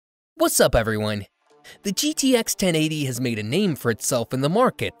What's up, everyone? The GTX 1080 has made a name for itself in the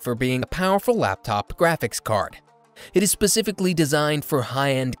market for being a powerful laptop graphics card. It is specifically designed for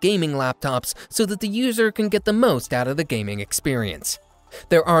high-end gaming laptops so that the user can get the most out of the gaming experience.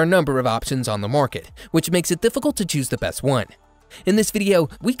 There are a number of options on the market, which makes it difficult to choose the best one. In this video,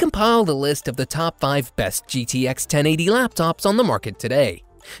 we compiled a list of the top 5 best GTX 1080 laptops on the market today.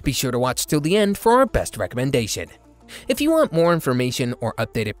 Be sure to watch till the end for our best recommendation. If you want more information or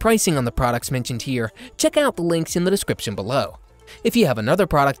updated pricing on the products mentioned here, check out the links in the description below. If you have another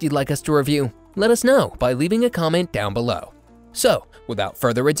product you'd like us to review, let us know by leaving a comment down below. So, without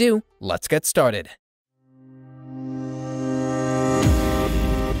further ado, let's get started.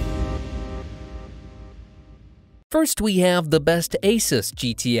 First, we have the best Asus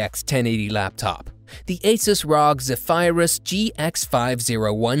GTX 1080 laptop, the Asus ROG Zephyrus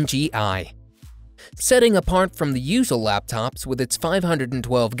GX501Gi. Setting apart from the usual laptops with its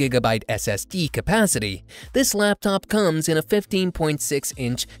 512GB SSD capacity, this laptop comes in a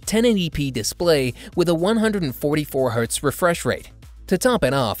 15.6-inch 1080p display with a 144Hz refresh rate. To top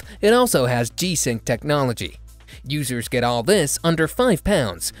it off, it also has G-Sync technology. Users get all this under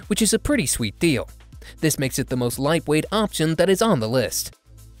 £5, which is a pretty sweet deal. This makes it the most lightweight option that is on the list.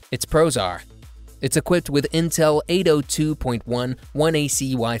 Its pros are: it's equipped with Intel 802.1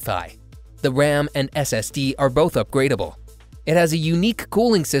 1AC Wi-Fi. The RAM and SSD are both upgradable. It has a unique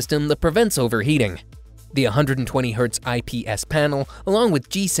cooling system that prevents overheating. The 120Hz IPS panel, along with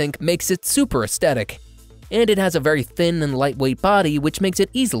G-Sync, makes it super aesthetic. And it has a very thin and lightweight body, which makes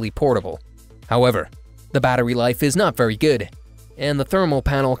it easily portable. However, the battery life is not very good, and the thermal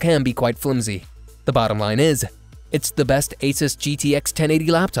panel can be quite flimsy. The bottom line is, it's the best Asus GTX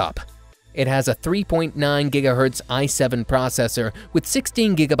 1080 laptop. It has a 3.9 GHz i7 processor with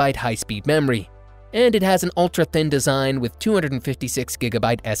 16 GB high-speed memory, and it has an ultra-thin design with 256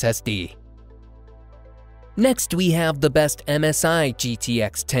 GB SSD. Next, we have the best MSI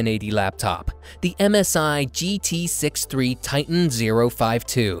GTX 1080 laptop, the MSI GT63 Titan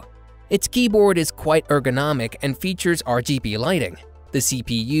 052. Its keyboard is quite ergonomic and features RGB lighting. The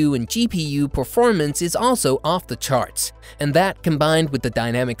CPU and GPU performance is also off the charts, and that combined with the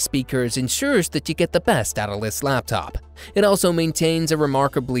dynamic speakers ensures that you get the best out of this laptop. It also maintains a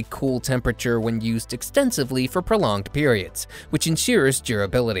remarkably cool temperature when used extensively for prolonged periods, which ensures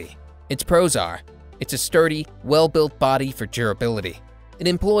durability. Its pros are: it's a sturdy, well-built body for durability. It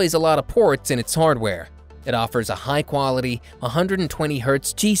employs a lot of ports in its hardware. It offers a high-quality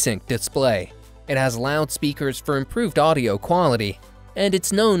 120Hz G-Sync display. It has loudspeakers for improved audio quality, and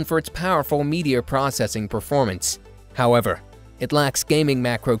it's known for its powerful media processing performance. However, it lacks gaming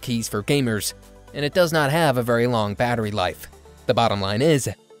macro keys for gamers, and it does not have a very long battery life. The bottom line is,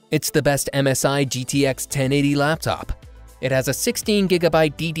 it's the best MSI GTX 1080 laptop. It has a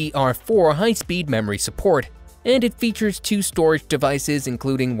 16GB DDR4 high-speed memory support, and it features 2 storage devices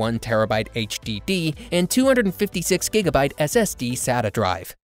including 1TB HDD and 256GB SSD SATA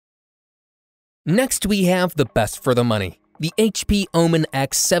drive. Next, we have the best for the money, the HP Omen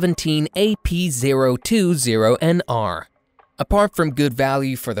X17 AP020NR. Apart from good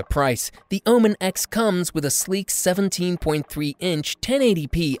value for the price, the Omen X comes with a sleek 17.3-inch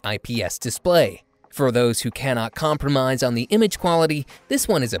 1080p IPS display. For those who cannot compromise on the image quality, this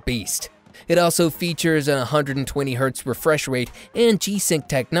one is a beast. It also features a 120Hz refresh rate and G-Sync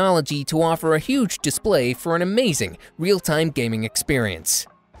technology to offer a huge display for an amazing real-time gaming experience.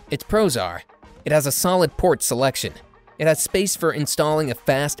 Its pros are: it has a solid port selection. It has space for installing a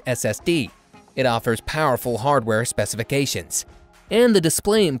fast SSD. It offers powerful hardware specifications. And the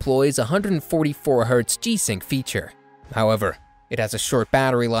display employs a 144Hz G-Sync feature. However, it has a short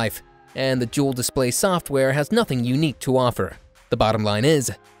battery life, and the dual display software has nothing unique to offer. The bottom line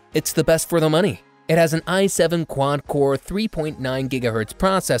is, it's the best for the money. It has an i7 quad-core 3.9 GHz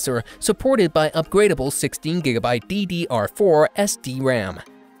processor supported by upgradable 16GB DDR4 SD RAM.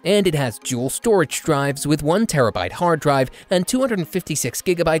 And it has dual storage drives with 1TB hard drive and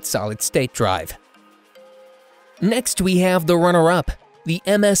 256GB solid-state drive. Next, we have the runner-up, the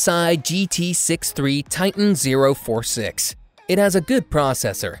MSI GT63 Titan 046. It has a good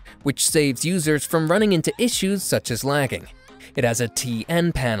processor, which saves users from running into issues such as lagging. It has a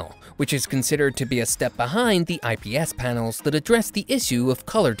TN panel, which is considered to be a step behind the IPS panels that address the issue of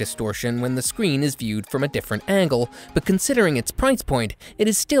color distortion when the screen is viewed from a different angle, but considering its price point, it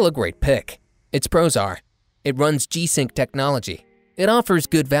is still a great pick. Its pros are: it runs G-Sync technology. It offers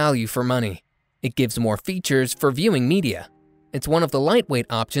good value for money. It gives more features for viewing media. It's one of the lightweight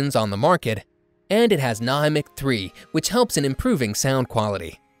options on the market, and it has Naimic 3, which helps in improving sound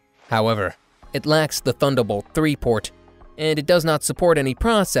quality. However, it lacks the Thunderbolt 3 port, and it does not support any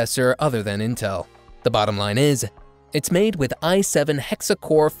processor other than Intel. The bottom line is, it's made with i7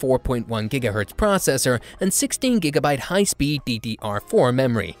 hexa-core 4.1 GHz processor and 16 GB high-speed DDR4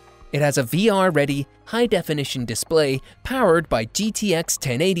 memory. It has a VR-ready, high-definition display powered by GTX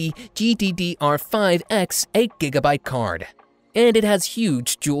 1080 GDDR5X 8 GB card. And it has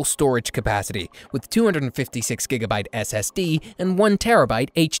huge dual storage capacity with 256 GB SSD and 1 TB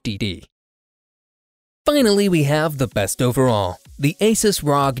HDD. Finally, we have the best overall, the Asus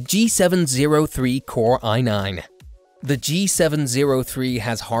ROG G703 Core i9. The G703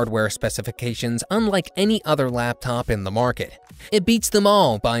 has hardware specifications unlike any other laptop in the market. It beats them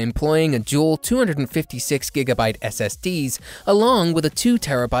all by employing a dual 256 GB SSDs along with a 2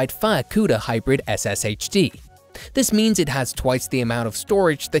 TB FiCuda hybrid SSHD. This means it has twice the amount of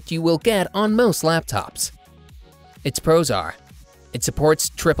storage that you will get on most laptops. Its pros are: it supports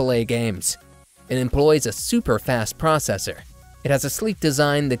AAA games. It employs a super fast processor. It has a sleek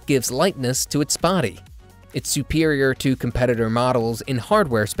design that gives lightness to its body. It's superior to competitor models in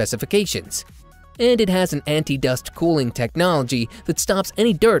hardware specifications. And it has an anti-dust cooling technology that stops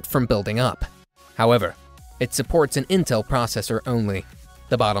any dirt from building up. However, it supports an Intel processor only.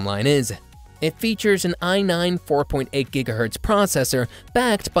 The bottom line is, it features an i9 4.8 GHz processor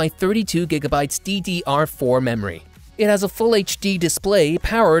backed by 32 GB DDR4 memory. It has a Full HD display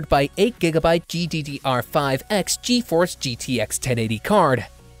powered by 8 GB GDDR5X GeForce GTX 1080 card.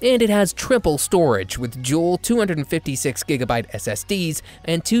 And it has triple storage with dual 256 GB SSDs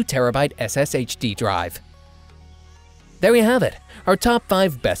and 2 TB SSHD drive. There we have it, our top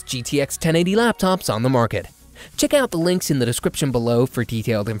 5 best GTX 1080 laptops on the market. Check out the links in the description below for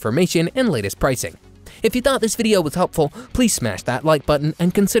detailed information and latest pricing. If you thought this video was helpful, please smash that like button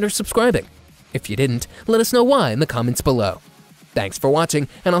and consider subscribing. If you didn't, let us know why in the comments below. Thanks for watching,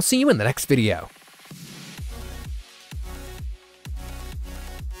 and I'll see you in the next video.